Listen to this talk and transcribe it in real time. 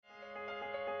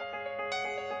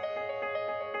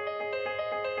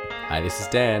Hi, this is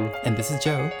Dan, And this is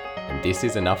Joe. and this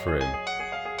is Enough Room.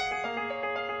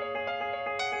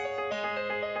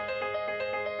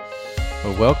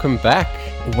 Well, welcome back.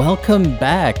 Welcome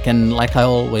back. And like I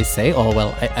always say,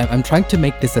 I'm trying to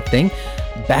make this a thing,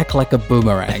 back like a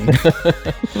boomerang.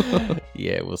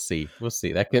 Yeah, we'll see.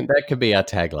 That could be our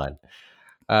tagline.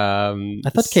 I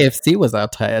thought KFC was our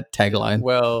tagline.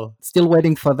 Well, Still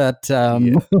waiting for that.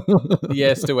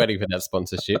 yeah, still waiting for that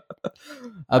sponsorship.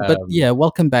 But yeah,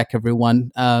 welcome back,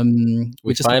 everyone.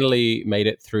 We finally made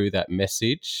it through that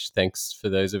message. Thanks for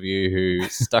those of you who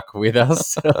stuck with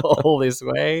us all this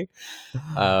way.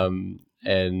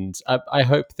 And I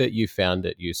hope that you found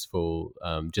it useful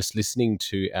just listening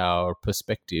to our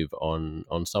perspective on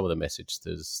some of the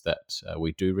messages that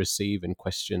we do receive and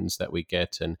questions that we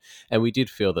get. And we did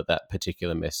feel that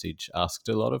particular message asked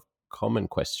a lot of common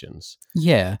questions.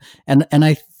 Yeah. And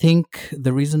I think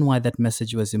the reason why that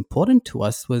message was important to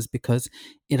us was because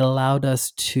it allowed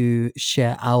us to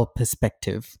share our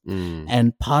perspective.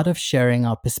 And part of sharing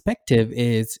our perspective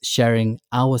is sharing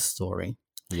our story.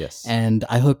 Yes. And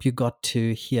I hope you got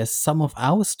to hear some of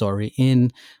our story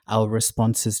in our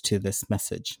responses to this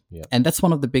message. Yep. And that's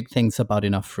one of the big things about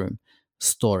Enough Room,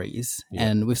 stories. Yep.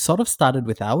 And we've sort of started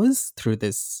with ours through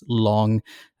this long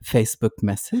Facebook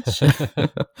message.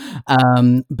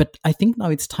 But I think now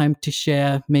it's time to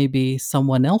share maybe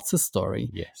someone else's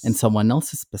story and someone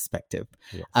else's perspective.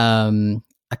 Yes.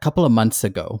 A couple of months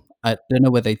ago, I don't know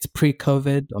whether it's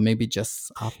pre-COVID or maybe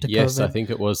just after COVID. Yes, I think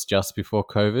it was just before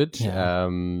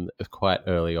COVID, quite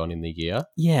early on in the year.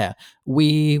 Yeah,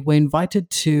 we were invited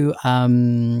to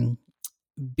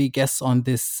be guests on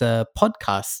this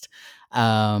podcast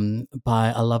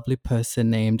by a lovely person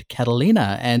named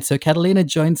Catalina. And so Catalina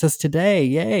joins us today.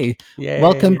 Yay.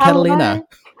 Welcome, Catalina.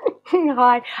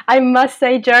 Hi. I must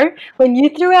say, Joe, when you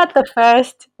threw out the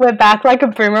first "we're back like a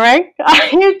boomerang,"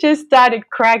 I just started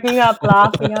cracking up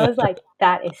laughing. I was like,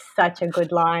 that is such a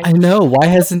good line. I know. Why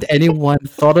hasn't anyone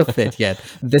thought of it yet?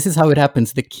 This is how it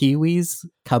happens. The Kiwis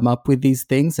come up with these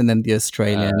things and then the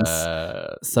Australians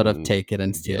sort of take it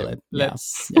and steal it.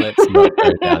 Let's not go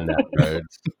down that road.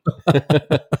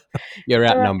 You're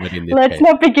outnumbered in this Let's case.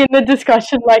 not begin the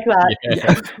discussion like that.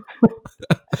 Yeah.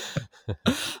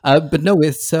 But no,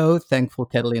 we're so thankful,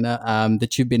 Catalina,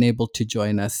 that you've been able to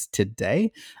join us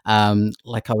today.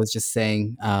 Like I was just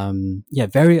saying,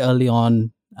 very early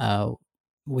on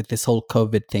with this whole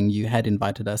COVID thing, you had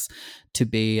invited us to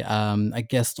be a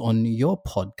guest on your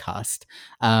podcast.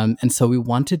 And so we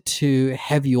wanted to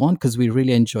have you on because we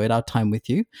really enjoyed our time with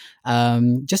you.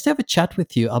 Just to have a chat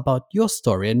with you about your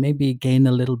story and maybe gain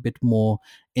a little bit more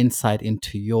insight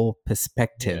into your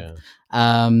perspective.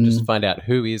 Just find out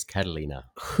who is Catalina.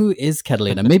 Who is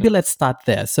Catalina? Maybe let's start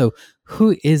there. So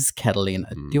who is Catalina?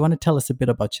 Do you want to tell us a bit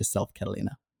about yourself,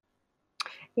 Catalina?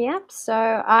 Yep. So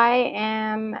I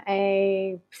am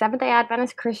a Seventh-day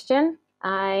Adventist Christian.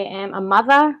 I am a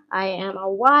mother. I am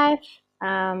a wife.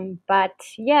 But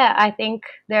yeah, I think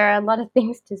there are a lot of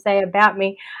things to say about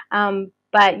me.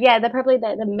 But yeah, they're probably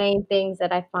the main things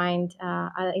that I find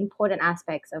are important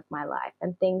aspects of my life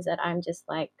and things that I'm just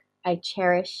like, I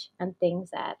cherish and things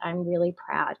that I'm really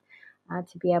proud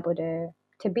to be able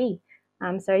to be.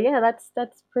 So yeah,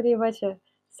 that's pretty much a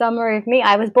summary of me.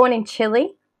 I was born in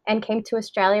Chile and came to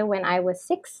Australia when I was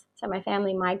 6. So my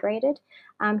family migrated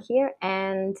here.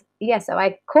 And yeah, so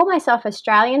I call myself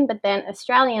Australian, but then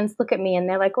Australians look at me and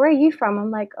they're like, where are you from?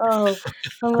 I'm like, I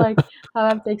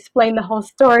have to explain the whole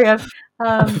story of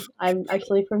I'm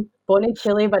actually born in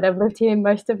Chile, but I've lived here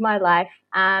most of my life.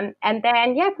 And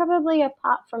then, yeah, probably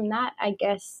apart from that, I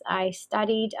guess I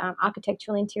studied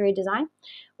architectural interior design,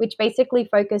 which basically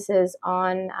focuses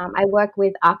on, I work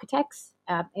with architects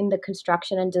in the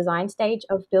construction and design stage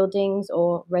of buildings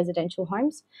or residential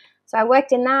homes. So I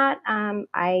worked in that.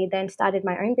 I then started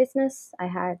my own business. I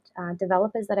had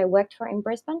developers that I worked for in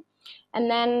Brisbane. And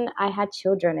then I had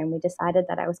children and we decided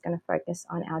that I was going to focus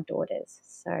on our daughters.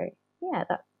 So yeah,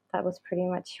 that was pretty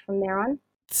much from there on.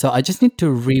 So I just need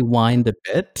to rewind a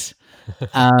bit.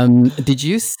 Did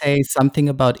you say something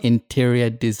about interior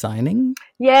designing?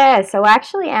 Yeah, so I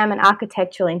actually am an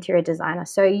architectural interior designer.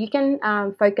 So you can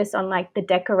focus on like the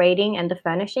decorating and the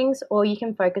furnishings, or you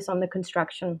can focus on the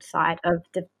construction side of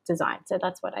the design. So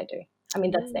that's what I do. I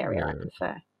mean, that's the area I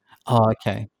prefer. Oh,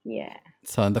 okay. Yeah.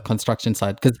 So on the construction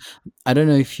side, because I don't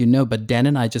know if you know, but Dan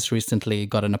and I just recently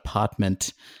got an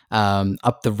apartment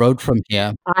up the road from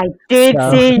here. I did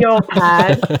see your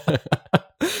pad.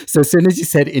 So as soon as you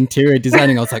said interior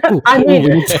designing, I was like, oh, I we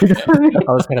need to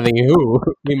I was kind of thinking,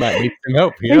 we might need some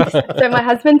help here. So my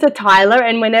husband's a tiler,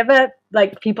 and whenever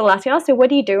like people ask me, oh, so what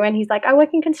do you do? And he's like, I work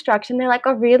in construction. They're like,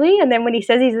 oh, really? And then when he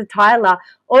says he's a tiler,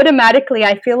 automatically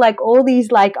I feel like all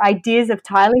these like ideas of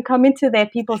tiling come into their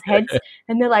people's heads,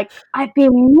 and they're like, I've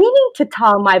been meaning to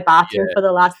tile my bathroom Yeah. for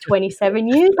the last 27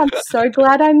 years. I'm so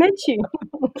glad I met you.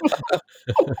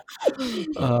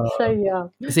 So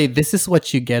yeah. See, this is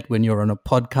what you get when you're on a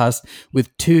podcast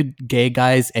with two gay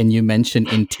guys and you mention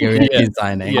interior Yeah.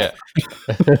 designing. Yeah.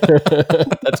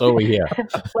 That's all we hear.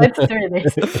 Let's do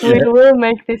this. We will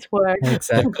make this work.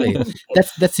 Exactly.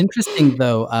 That's interesting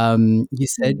though. You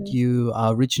said Mhm. you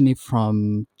are originally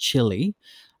from Chile.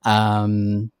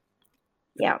 Um,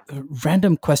 Yeah.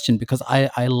 Random question, because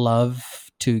I love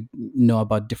to know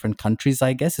about different countries,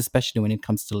 I guess, especially when it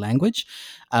comes to language.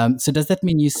 So does that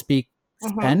mean you speak Mhm.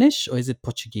 Spanish or is it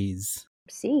Portuguese?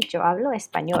 Sí, yo hablo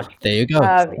español. There you go.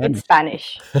 It's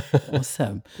Spanish.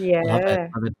 Awesome. Yeah. Love it.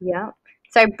 Love it. Yeah.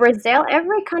 So Brazil,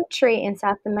 every country in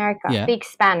South America Yeah. speaks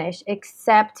Spanish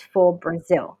except for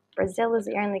Brazil. Brazil is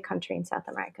the only country in South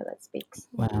America that speaks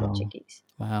Wow. Portuguese.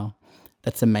 Wow.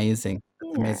 That's amazing.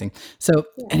 That's Yeah. amazing. So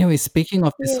Yeah. anyway, speaking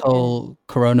of this Yeah. whole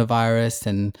coronavirus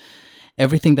and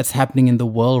everything that's happening in the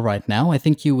world right now, I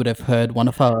think you would have heard one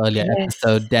of our earlier Yes.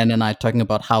 episodes, Dan and I talking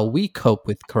about how we cope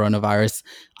with coronavirus.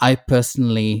 I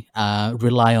personally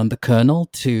rely on the kernel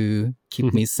to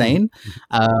keep me sane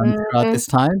throughout this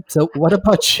time. So what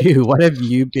about you? What have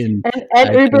you been And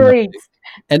getting Uber up to? Eats.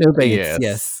 And Uber Eats,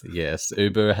 yes. Yes.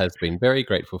 Uber has been very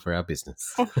grateful for our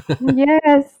business.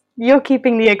 Yes. You're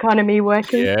keeping the economy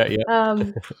working. Yeah.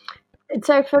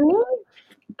 So for me,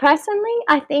 personally,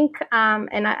 I think,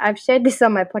 and I've shared this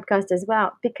on my podcast as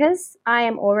well, because I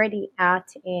am already out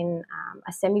in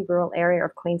a semi-rural area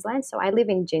of Queensland. So I live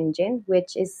in Gin Gin,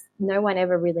 which is, no one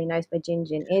ever really knows where Gin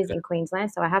Gin is in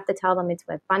Queensland. So I have to tell them it's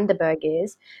where Bundaberg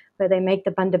is, where they make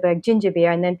the Bundaberg ginger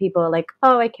beer. And then people are like,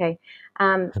 oh, okay.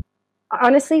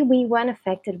 Honestly, we weren't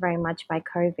affected very much by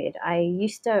COVID. I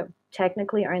used to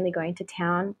technically only go into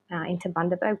town, into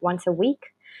Bundaberg once a week.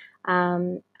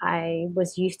 I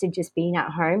was used to just being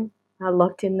at home,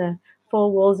 locked in the four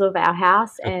walls of our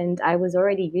house, and I was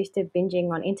already used to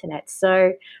binging on internet.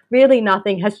 So really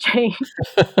nothing has changed.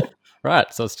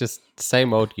 Right. So it's just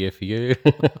same old year for you.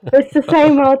 It's the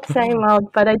same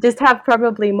old, but I just have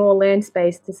probably more land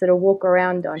space to sort of walk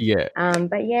around on. Yeah.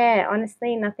 But yeah,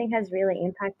 honestly, nothing has really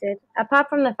impacted, apart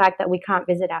from the fact that we can't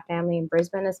visit our family in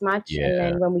Brisbane as much. And Yeah.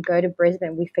 then when we go to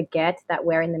Brisbane, we forget that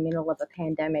we're in the middle of a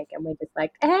pandemic and we're just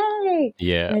like, hey!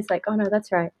 Yeah. And it's like, oh no,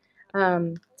 that's right.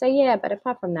 So yeah, but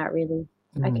apart from that, really,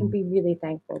 I can Mm. be really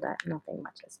thankful that nothing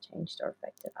much has changed or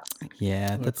affected us.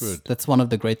 Yeah, Oh, that's good. that's one of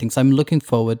the great things. I'm looking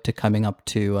forward to coming up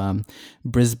to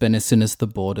Brisbane as soon as the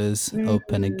borders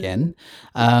open again.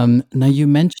 Now, you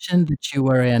mentioned that you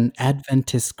were an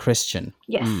Adventist Christian.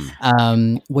 Yes.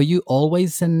 Were you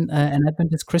always an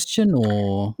Adventist Christian,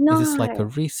 or is this like a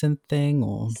No. recent thing?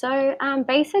 Or So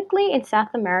basically, in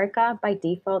South America, by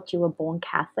default, you were born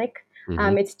Catholic.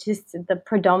 Mhm. It's just the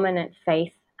predominant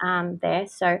faith there.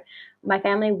 So my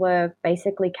family were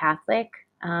basically Catholic.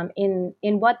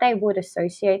 In what they would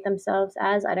associate themselves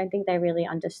as, I don't think they really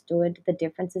understood the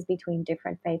differences between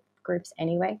different faith groups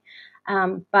anyway.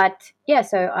 But yeah,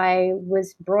 so I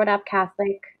was brought up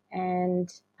Catholic, and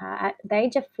at the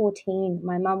age of 14,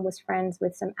 my mum was friends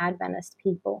with some Adventist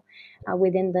people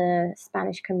within the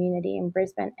Spanish community in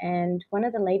Brisbane, and one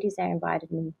of the ladies there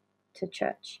invited me to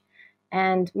church.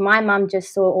 And my mum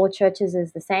just saw all churches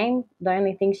as the same. The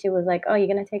only thing she was like, oh, you're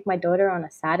going to take my daughter on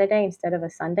a Saturday instead of a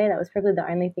Sunday. That was probably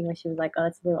the only thing where she was like, oh,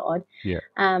 that's a little odd. Yeah.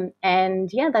 And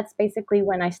yeah, that's basically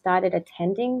when I started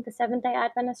attending the Seventh-day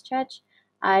Adventist Church.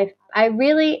 I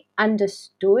really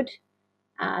understood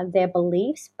their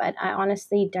beliefs, but I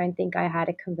honestly don't think I had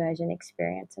a conversion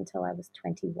experience until I was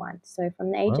 21. So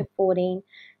from the age Wow. of 14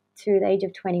 to the age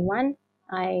of 21,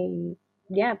 I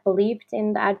believed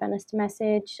in the Adventist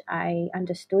message. I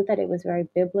understood that it was very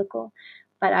biblical,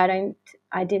 but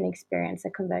I didn't experience a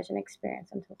conversion experience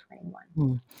until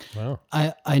 21. Wow.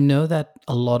 I know that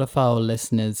a lot of our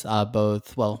listeners are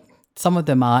both, well, some of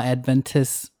them are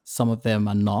Adventists, some of them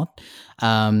are not.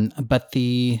 But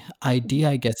the idea,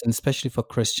 I guess, and especially for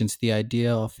Christians, the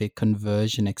idea of a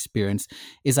conversion experience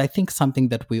is, I think, something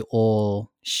that we all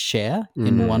share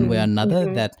in one way or another,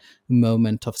 Mhm. that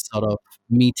moment of sort of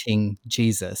meeting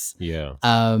Jesus. Yeah.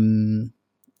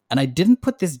 And I didn't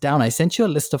put this down. I sent you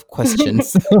a list of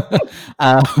questions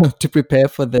to prepare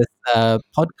for this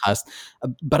podcast.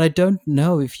 But I don't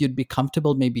know if you'd be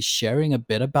comfortable maybe sharing a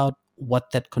bit about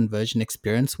what that conversion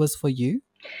experience was for you.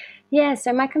 Yeah,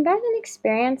 so my conversion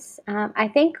experience, I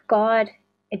think God,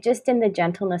 it just in the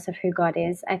gentleness of who God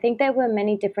is. I think there were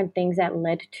many different things that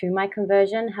led to my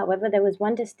conversion. However, there was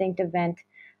one distinct event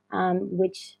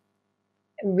which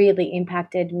really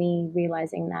impacted me,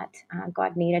 realizing that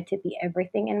God needed to be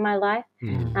everything in my life.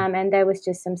 And there was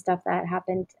just some stuff that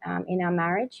happened in our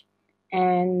marriage.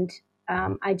 And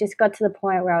I just got to the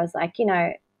point where I was like,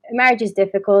 marriage is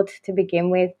difficult to begin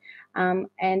with.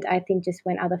 And I think just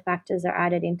when other factors are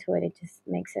added into it, it just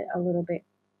makes it a little bit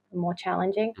more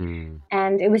challenging.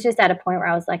 And it was just at a point where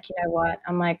I was like, you know what?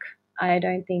 I'm like, I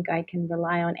don't think I can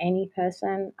rely on any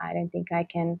person. I don't think I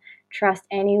can trust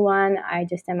anyone. I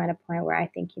just am at a point where I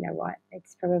think, you know what?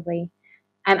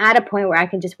 I'm at a point where I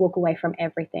can just walk away from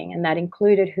everything. And that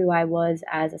included who I was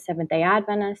as a Seventh-day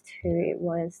Adventist, who it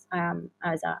was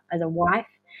as a wife.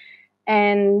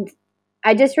 And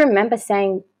I just remember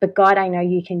saying, but God, I know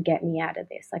you can get me out of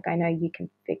this. Like, I know you can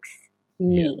fix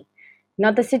me. Yeah.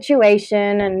 Not the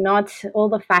situation and not all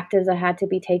the factors that had to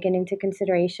be taken into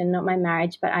consideration, not my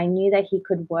marriage, but I knew that he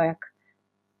could work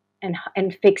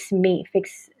and fix me,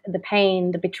 fix the pain,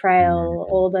 the betrayal,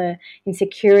 all the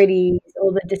insecurities,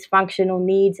 all the dysfunctional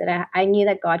needs that I knew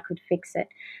that God could fix it.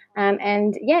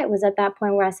 And yeah, it was at that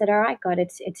point where I said, all right, God,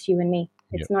 it's you and me.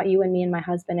 It's not you and me and my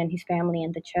husband and his family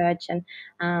and the church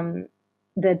and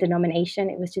the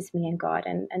denomination. It was just me and God.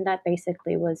 And that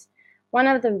basically was one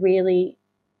of the really,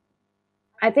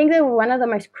 I think they were one of the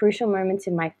most crucial moments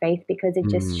in my faith, because it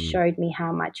just showed me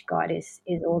how much God is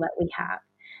all that we have.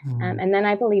 And then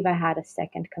I believe I had a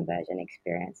second conversion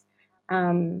experience.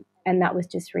 And that was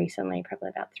just recently, probably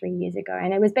about 3 years ago.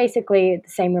 And it was basically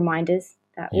the same reminders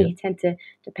that we tend to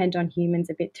depend on humans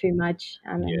a bit too much.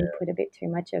 And we put a bit too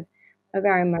much of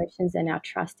our emotions and our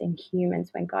trust in humans,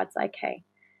 when God's like, hey,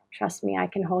 trust me, I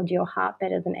can hold your heart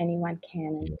better than anyone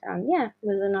can. And it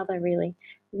was another really,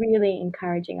 really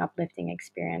encouraging, uplifting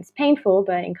experience. Painful,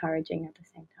 but encouraging at the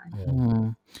same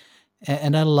time.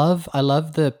 And I love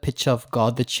the picture of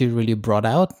God that you really brought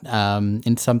out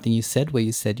in something you said, where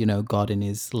you said, God in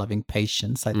his loving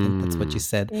patience. I think that's what you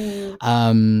said.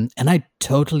 And I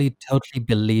totally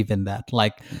believe in that.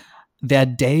 Like, there are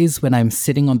days when I'm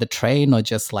sitting on the train or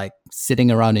just like sitting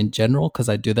around in general, because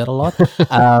I do that a lot.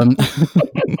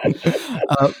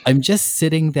 I'm just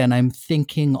sitting there and I'm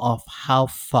thinking of how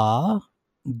far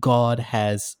God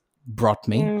has brought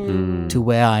me to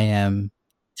where I am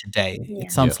today.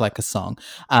 It sounds like a song,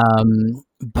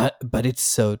 but it's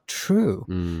so true.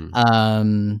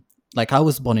 Like, I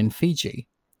was born in Fiji,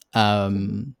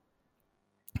 and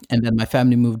then my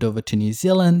family moved over to New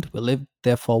Zealand. We lived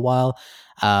there for a while,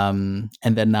 and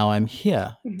then now I'm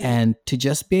here. And to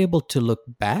just be able to look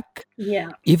back,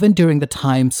 even during the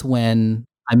times when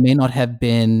I may not have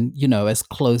been, as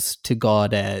close to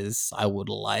God as I would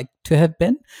like to have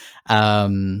been,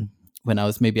 when I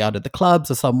was maybe out at the clubs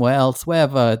or somewhere else,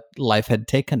 wherever life had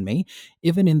taken me,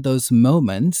 even in those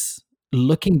moments,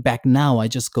 looking back now, I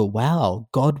just go, wow,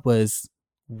 God was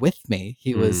with me.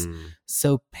 He was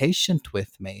so patient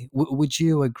with me. Would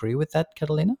you agree with that,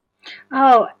 Catalina?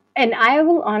 Oh, and I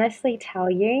will honestly tell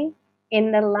you,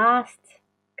 in the last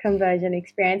conversion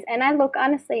experience, and I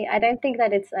don't think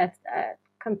that it's a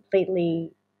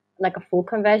completely like a full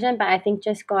conversion, but I think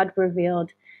just God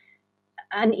revealed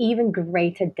an even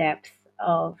greater depth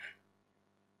of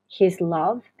his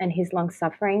love and his long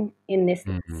suffering in this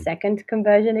second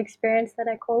conversion experience that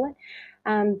I call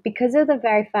it, because of the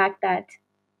very fact that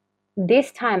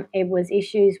this time it was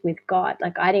issues with God.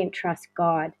 Like, I didn't trust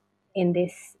God in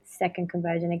this second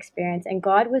conversion experience, and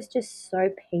God was just so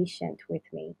patient with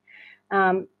me.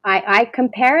 I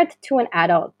compare it to an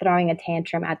adult throwing a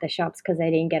tantrum at the shops because they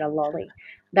didn't get a lolly.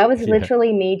 That was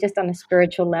literally me, just on a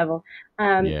spiritual level.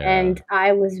 And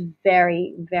I was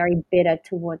very, very bitter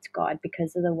towards God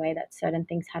because of the way that certain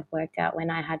things had worked out when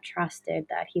I had trusted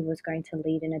that he was going to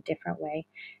lead in a different way.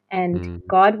 And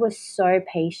God was so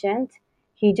patient.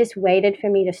 He just waited for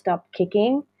me to stop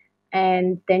kicking,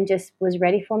 and then just was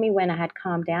ready for me when I had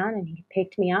calmed down, and he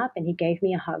picked me up and he gave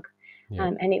me a hug.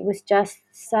 And it was just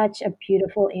such a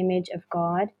beautiful image of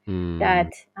God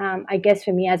that I guess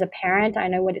for me as a parent, I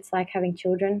know what it's like having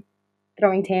children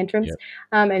throwing tantrums,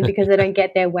 and because they don't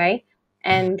get their way.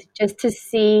 And just to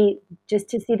see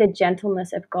the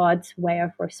gentleness of God's way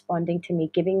of responding to me,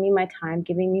 giving me my time,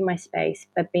 giving me my space,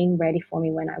 but being ready for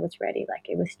me when I was ready. Like,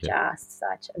 it was just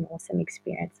such an awesome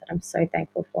experience that I'm so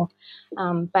thankful for.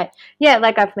 But yeah,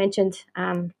 like I've mentioned,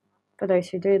 for those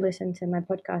who do listen to my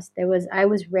podcast, I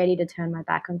was ready to turn my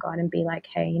back on God and be like,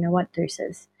 hey, you know what,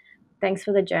 deuces. Thanks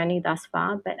for the journey thus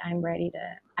far, but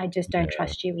I just don't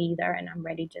trust you either, and I'm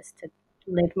ready just to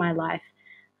live my life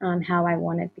how I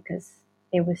want it, because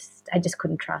I just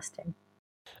couldn't trust him.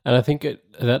 And I think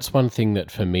that's one thing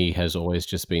that for me has always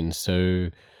just been so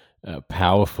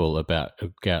powerful about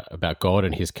God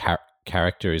and his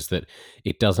character, is that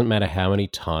it doesn't matter how many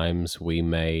times we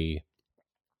may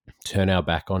turn our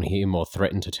back on him or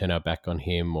threaten to turn our back on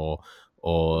him or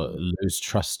lose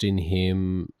trust in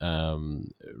him,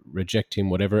 reject him,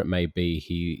 whatever it may be,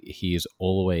 he is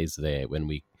always there when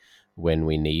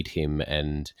we need him,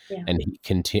 and Yeah.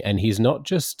 and he's not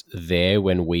just there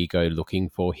when we go looking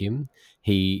for him.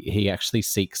 He actually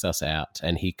seeks us out,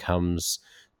 and he comes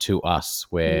to us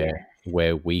Yeah.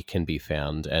 where we can be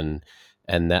found, and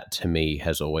that to me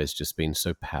has always just been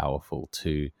so powerful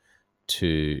to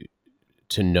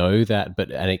know that,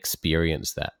 but and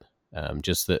experience that.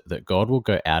 Just that God will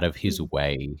go out of his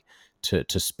way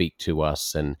to speak to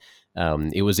us. And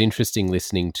it was interesting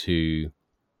listening to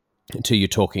you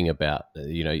talking about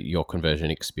your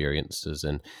conversion experiences,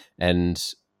 and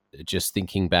just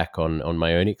thinking back on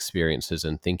my own experiences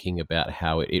and thinking about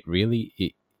how it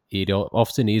really it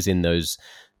often is in those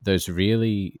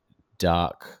really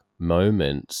dark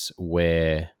moments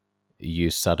where you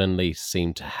suddenly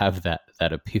seem to have that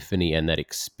epiphany and that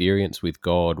experience with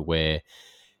God, where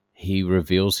he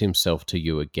reveals himself to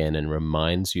you again and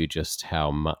reminds you just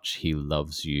how much he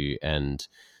loves you, and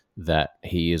that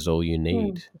he is all you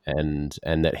need, and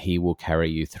that he will carry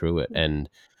you through it. And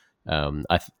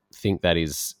think that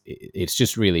it's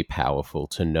just really powerful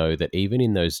to know that even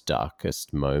in those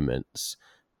darkest moments,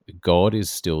 God is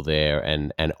still there,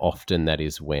 and often that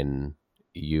is when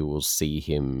you will see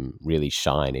him really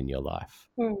shine in your life.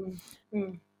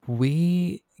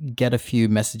 We get a few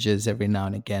messages every now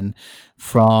and again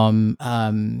from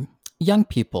young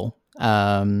people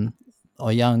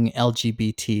or young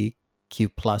LGBTQ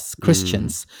plus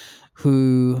Christians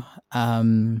who are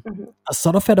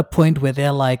sort of at a point where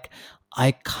they're like,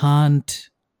 I can't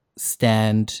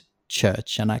stand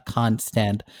church, and I can't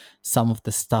stand some of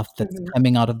the stuff that's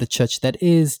coming out of the church that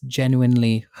is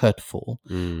genuinely hurtful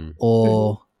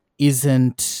or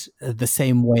isn't the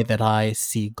same way that I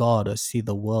see God or see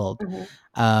the world.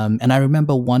 And I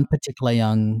remember one particular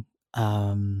young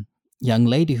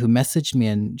lady who messaged me,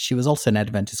 and she was also an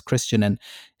Adventist Christian, and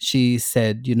she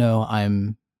said,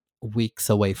 I'm weeks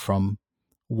away from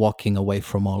walking away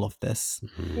from all of this.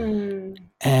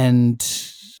 And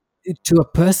to a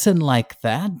person like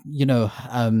that,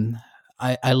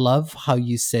 I love how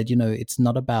you said, it's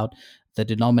not about the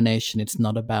denomination. It's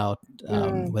not about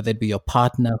whether it be your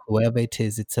partner, whoever it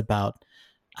is. It's about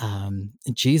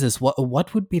Jesus.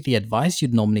 What would be the advice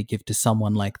you'd normally give to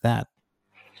someone like that?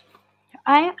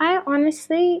 I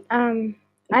honestly,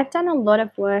 I've done a lot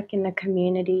of work in the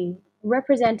community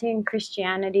representing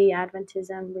Christianity,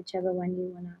 Adventism, whichever one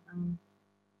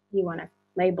you wanna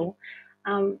label,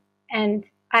 and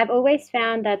I've always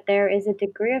found that there is a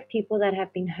degree of people that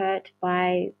have been hurt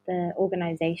by the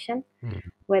organization,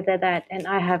 whether that, and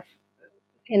I have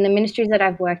in the ministries that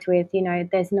I've worked with,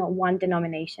 there's not one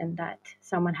denomination that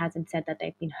someone hasn't said that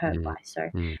they've been hurt by. So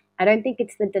I don't think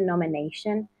it's the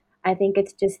denomination. I think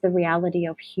it's just the reality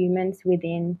of humans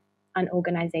within an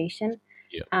organization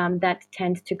that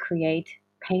tends to create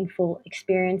painful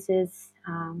experiences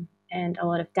and a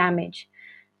lot of damage.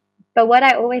 But what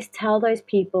I always tell those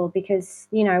people, because,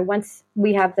 once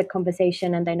we have the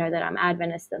conversation and they know that I'm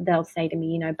Adventist, they'll say to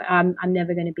me, but I'm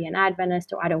never going to be an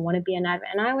Adventist, or I don't want to be an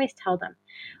Adventist. And I always tell them,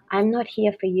 I'm not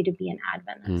here for you to be an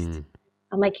Adventist.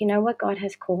 I'm like, you know what? God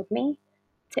has called me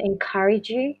to encourage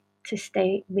you to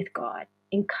stay with God,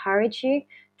 encourage you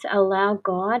to allow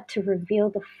God to reveal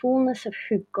the fullness of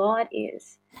who God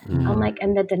is. I'm like,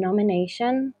 and the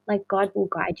denomination, like, God will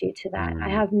guide you to that. I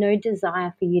have no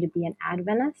desire for you to be an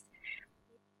Adventist.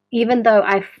 Even though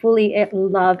I fully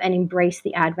love and embrace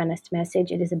the Adventist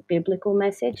message, it is a biblical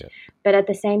message. But at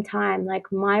the same time, like,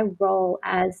 my role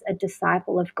as a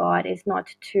disciple of God is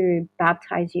not to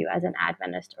baptize you as an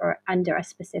Adventist or under a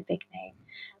specific name.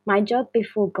 My job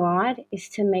before God is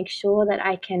to make sure that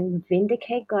I can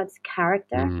vindicate God's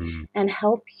character and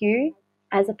help you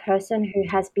as a person who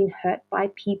has been hurt by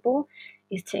people,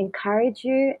 is to encourage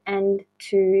you and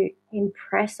to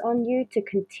impress on you to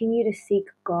continue to seek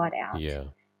God out.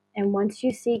 And once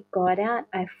you seek God out,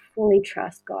 I fully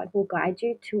trust God will guide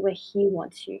you to where He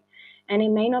wants you. And it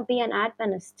may not be an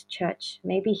Adventist church.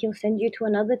 Maybe He'll send you to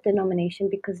another denomination,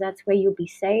 because that's where you'll be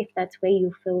safe. That's where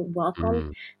you'll feel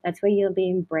welcome. That's where you'll be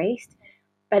embraced.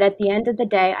 But at the end of the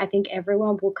day, I think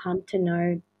everyone will come to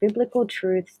know biblical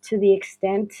truths to the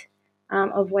extent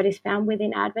of what is found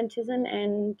within Adventism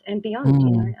and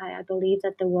beyond. I believe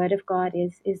that the Word of God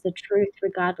is the truth,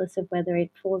 regardless of whether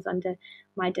it falls under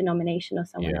my denomination or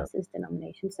someone else's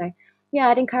denomination. So,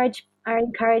 I'd encourage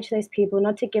those people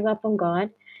not to give up on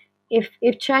God.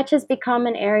 If church has become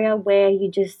an area where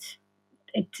you just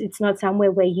it's not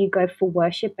somewhere where you go for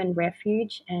worship and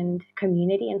refuge and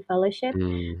community and fellowship.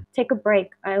 Mm, Take a break.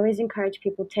 I always encourage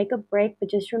people, take a break, but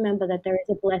just remember that there is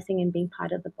a blessing in being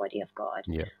part of the body of God.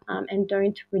 yeah. And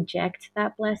don't reject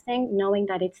that blessing, knowing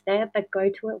that it's there, but go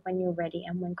to it when you're ready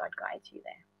and when God guides you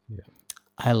there.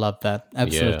 I love that.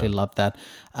 Absolutely Yeah. love that.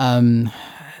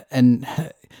 And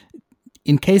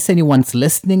in case anyone's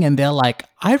listening and they're like,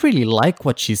 I really like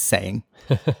what she's saying,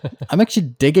 I'm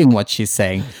actually digging what she's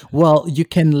saying. Well, you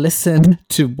can listen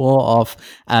to more of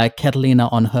Catalina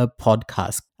on her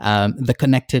podcast, The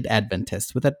Connected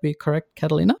Adventist. Would that be correct,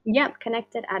 Catalina? Yep,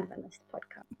 Connected Adventist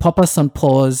podcast. Pop us on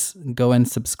pause, go and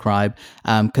subscribe.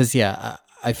 Because,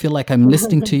 I feel like I'm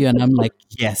listening to you and I'm like,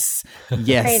 yes, Praise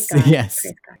yes, God. yes.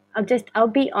 Praise God. I'll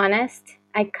be honest.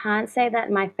 I can't say that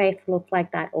my faith looked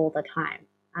like that all the time.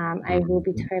 I will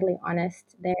be totally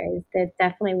honest. There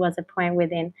definitely was a point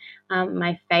within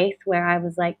my faith where I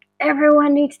was like,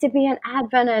 everyone needs to be an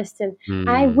Adventist, and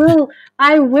I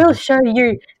will show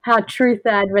you how truth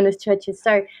the Adventist church is.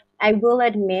 So I will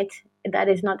admit that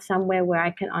is not somewhere where I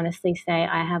can honestly say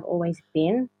I have always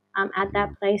been at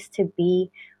that place to be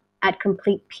at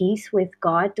complete peace with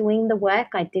God doing the work.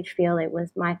 I did feel it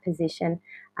was my position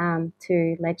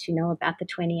to let you know about the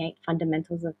 28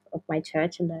 fundamentals of my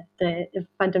church and the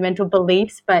fundamental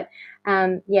beliefs. But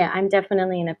I'm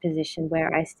definitely in a position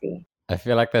where I see. I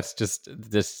feel like that's just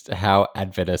how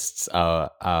Adventists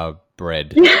are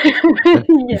bred.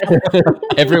 Yes.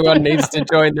 Everyone needs to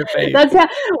join the faith. That's how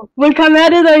we come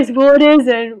out of those waters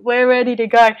and we're ready to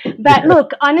go. But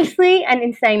look, honestly, and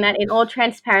in saying that, in all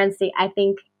transparency, I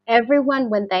think everyone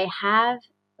when they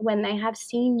have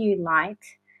seen new light,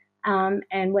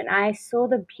 and when I saw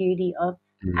the beauty of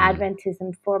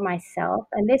Adventism for myself,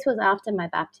 and this was after my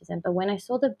baptism, but when I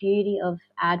saw the beauty of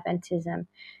Adventism,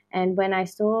 and when I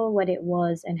saw what it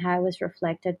was and how it was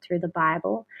reflected through the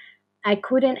Bible, I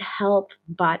couldn't help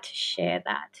but share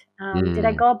that. Did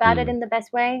I go about it in the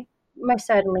best way? Most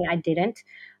certainly I didn't.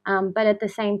 But at the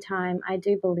same time, I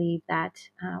do believe that,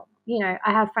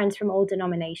 I have friends from all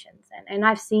denominations, and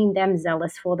I've seen them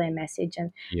zealous for their message,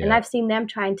 and I've seen them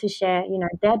trying to share,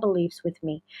 their beliefs with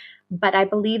me. But I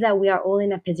believe that we are all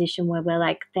in a position where we're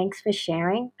like, thanks for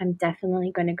sharing. I'm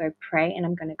definitely going to go pray and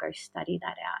I'm going to go study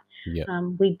that out. Yeah.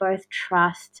 We both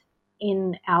trust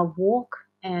in our walk,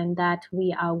 and that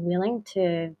we are willing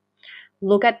to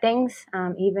look at things,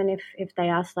 even if they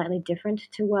are slightly different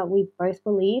to what we both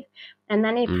believe. And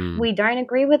then if we don't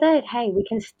agree with it, hey, we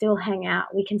can still hang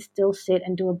out. We can still sit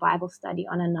and do a Bible study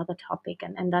on another topic,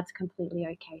 and that's completely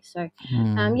okay. So,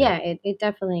 it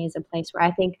definitely is a place where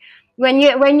I think when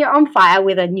you're on fire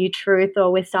with a new truth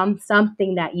or with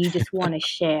something that you just want to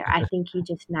share, I think you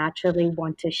just naturally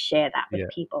want to share that with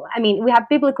people. I mean, we have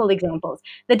biblical examples.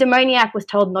 The demoniac was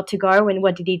told not to go, and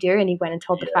what did he do? And he went and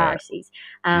told the Pharisees.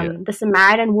 The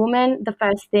Samaritan woman, the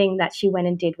first thing that she went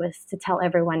and did was to tell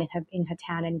everyone in her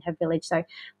town and in her village. So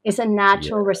it's a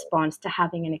natural response to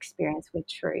having an experience with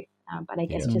truth. But I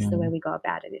guess just the way we go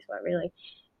about it is what really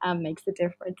makes the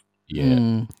difference.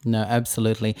 No,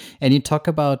 absolutely. And you talk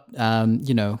about,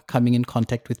 coming in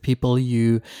contact with people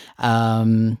you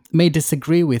may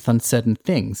disagree with on certain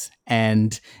things.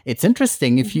 And it's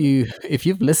interesting if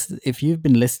you've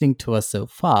been listening to us so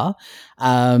far,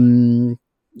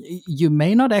 you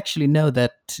may not actually know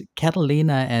that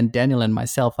Catalina and Daniel and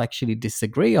myself actually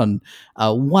disagree on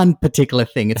one particular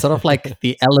thing. It's sort of like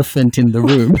the elephant in the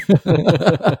room.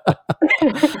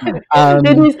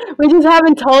 We just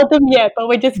haven't told them yet, but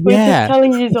we're just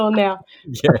telling you all now.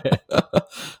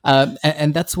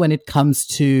 And that's when it comes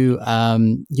to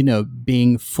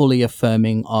being fully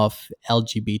affirming of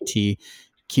LGBTQ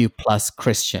plus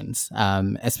Christians,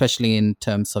 especially in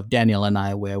terms of Daniel and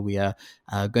I, where we are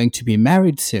going to be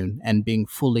married soon, and being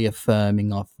fully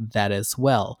affirming of that as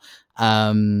well.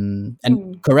 And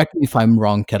correct me if I'm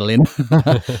wrong, Catalina,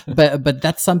 but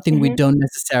that's something we don't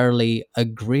necessarily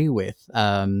agree with,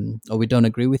 or we don't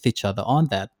agree with each other on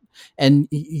that. And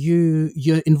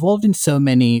you're involved in so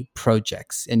many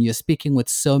projects, and you're speaking with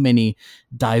so many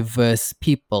diverse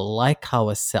people like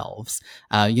ourselves.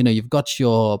 You've got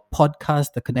your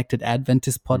podcast, the Connected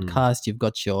Adventist podcast. You've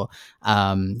got your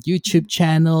YouTube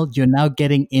channel. You're now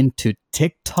getting into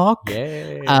TikTok.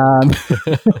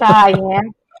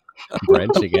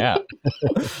 Branching out.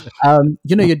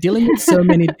 You're dealing with so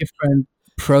many different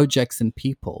projects and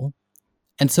people.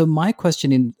 And so my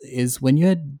question is, when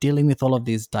you're dealing with all of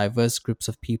these diverse groups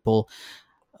of people,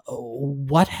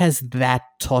 what has that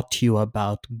taught you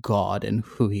about God and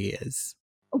who He is?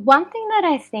 One thing that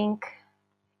I think,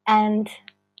 and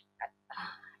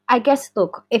I guess,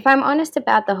 look, if I'm honest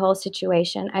about the whole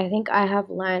situation, I think I have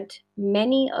learned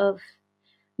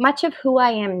much of who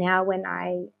I am now, when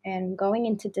I am going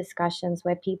into discussions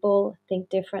where people think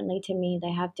differently to me,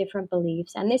 they have different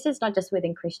beliefs, and this is not just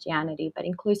within Christianity, but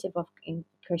inclusive of in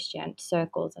Christian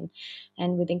circles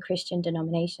and within Christian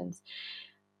denominations.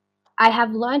 I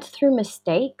have learned through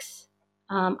mistakes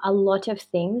a lot of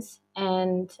things,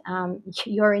 and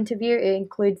your interview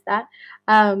includes that.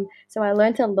 So I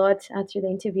learned a lot through the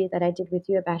interview that I did with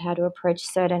you about how to approach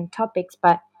certain topics.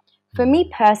 But for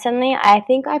me personally, I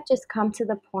think I've just come to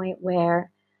the point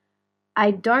where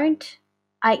I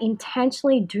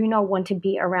intentionally do not want to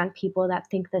be around people that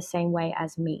think the same way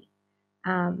as me.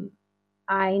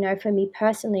 I know for me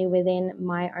personally, within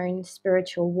my own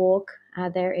spiritual walk,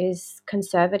 there is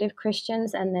conservative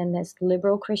Christians, and then there's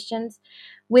liberal Christians.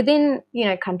 Within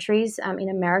countries in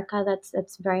America,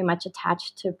 that's very much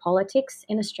attached to politics.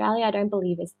 In Australia, I don't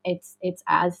believe it's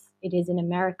as it is in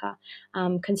America.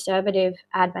 Conservative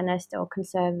Adventist or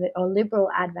liberal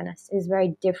Adventist is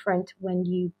very different when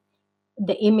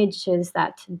the images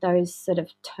that those sort of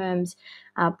terms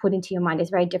put into your mind is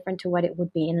very different to what it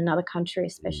would be in another country,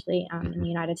 especially in the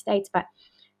United States. But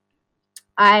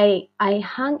I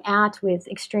hung out with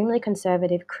extremely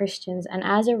conservative Christians, and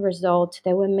as a result,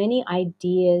 there were many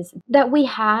ideas that we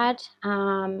had.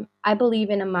 I believe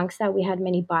in amongst that we had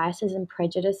many biases and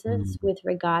prejudices with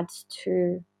regards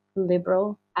to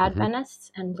liberal Adventists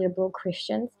and liberal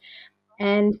Christians.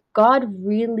 And God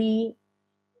really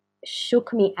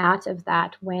shook me out of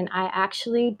that when I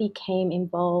actually became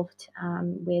involved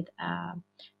with a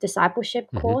discipleship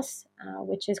course,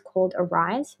 which is called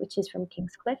Arise, which is from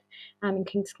Kingscliff, in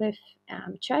Kingscliff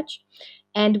Church.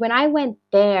 And when I went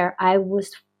there, I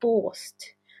was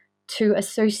forced to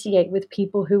associate with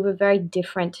people who were very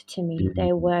different to me.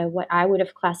 They were what I would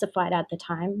have classified at the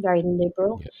time very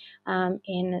liberal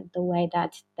in the way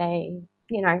that they,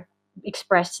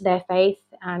 expressed their faith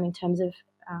in terms of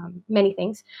many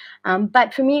things.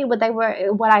 But for me, they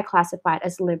were what I classified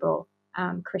as liberal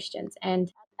Christians.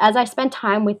 And as I spent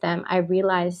time with them, I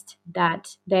realized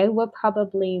that they were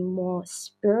probably more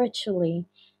spiritually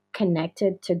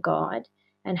connected to God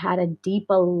and had a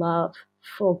deeper love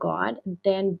for God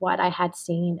than what I had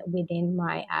seen within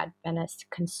my Adventist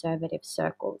conservative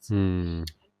circles.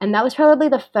 And that was probably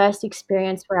the first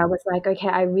experience where I was like, okay,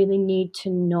 I really need to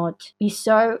not be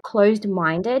so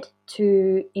closed-minded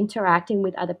to interacting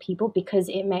with other people, because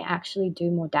it may actually do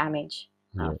more damage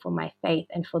for my faith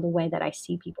and for the way that I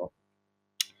see people.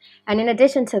 And in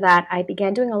addition to that, I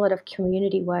began doing a lot of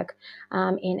community work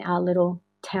in our little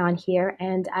town here,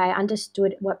 and I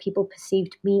understood what people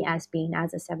perceived me as being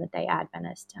as a Seventh-day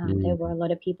Adventist. There were a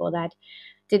lot of people that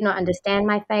did not understand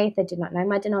my faith. They did not know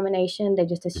my denomination. They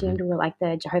just assumed we were like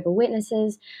the Jehovah's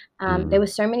Witnesses. There were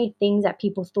so many things that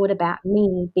people thought about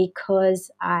me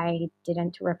because I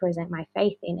didn't represent my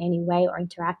faith in any way or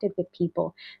interacted with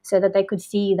people, so that they could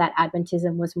see that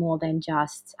Adventism was more than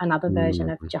just another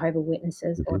version of Jehovah's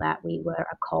Witnesses, or that we were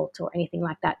a cult or anything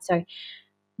like that. So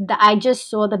I just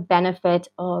saw the benefit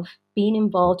of being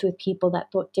involved with people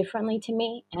that thought differently to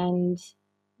me, and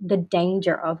the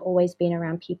danger of always being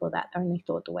around people that only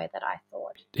thought the way that I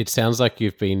thought. It sounds like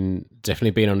you've definitely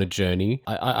been on a journey.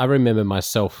 I remember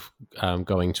myself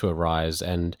going to Arise,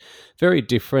 and very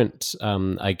different,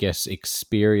 I guess,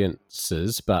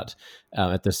 experiences, but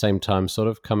at the same time sort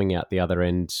of coming out the other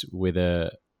end with a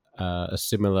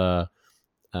similar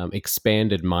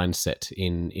expanded mindset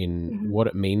in what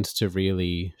it means to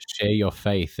really share your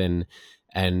faith,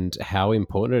 and how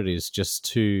important it is just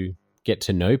to get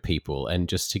to know people and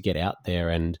just to get out there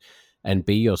and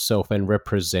be yourself and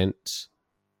represent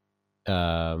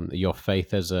your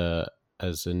faith as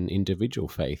an individual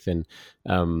faith. And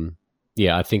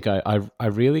I think I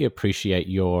really appreciate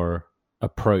your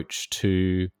approach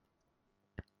to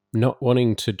not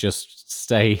wanting to just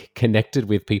stay connected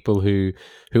with people who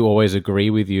always agree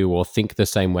with you or think the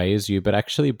same way as you, but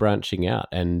actually branching out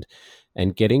and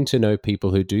getting to know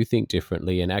people who do think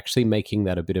differently, and actually making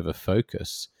that a bit of a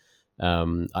focus.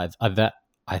 That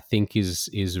I think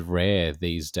is rare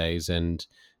these days,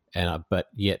 but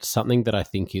yet something that I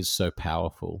think is so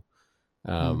powerful.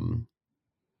 And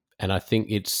I think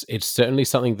it's certainly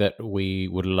something that we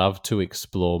would love to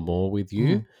explore more with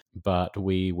you, but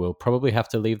we will probably have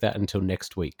to leave that until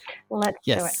next week. Let's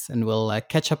do it. And we'll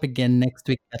catch up again next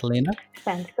week, Catalina.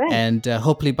 Sounds good. And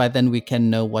hopefully by then we can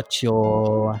know what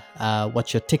your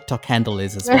TikTok handle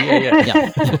is as well.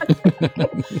 Yeah.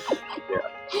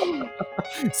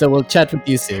 So we'll chat with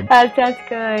you soon. That sounds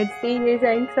good. See you.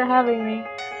 Thanks for having me.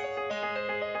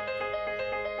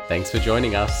 Thanks for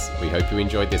joining us. We hope you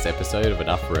enjoyed this episode of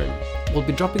Enough Room. We'll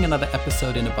be dropping another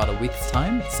episode in about a week's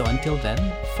time. So until then,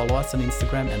 follow us on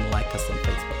Instagram and like us on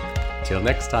Facebook. Till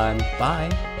next time.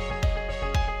 Bye.